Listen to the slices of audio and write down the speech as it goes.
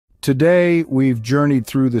Today, we've journeyed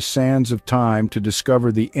through the sands of time to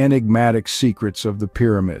discover the enigmatic secrets of the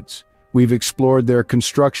pyramids. We've explored their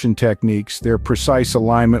construction techniques, their precise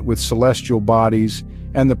alignment with celestial bodies,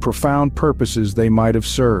 and the profound purposes they might have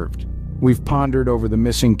served. We've pondered over the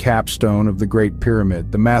missing capstone of the Great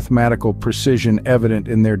Pyramid, the mathematical precision evident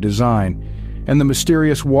in their design, and the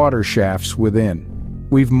mysterious water shafts within.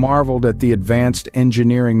 We've marveled at the advanced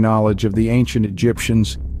engineering knowledge of the ancient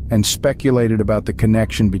Egyptians and speculated about the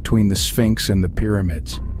connection between the Sphinx and the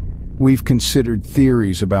pyramids. We've considered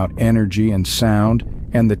theories about energy and sound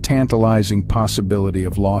and the tantalizing possibility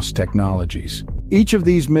of lost technologies. Each of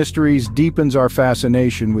these mysteries deepens our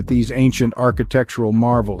fascination with these ancient architectural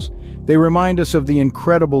marvels. They remind us of the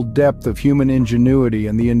incredible depth of human ingenuity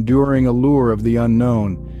and the enduring allure of the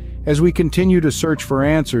unknown. As we continue to search for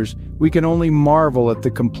answers, we can only marvel at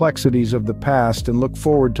the complexities of the past and look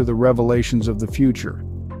forward to the revelations of the future.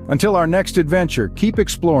 Until our next adventure, keep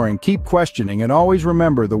exploring, keep questioning, and always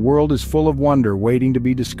remember the world is full of wonder waiting to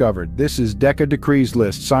be discovered. This is Deca Decrees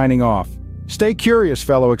LIST signing off. Stay curious,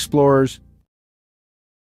 fellow explorers.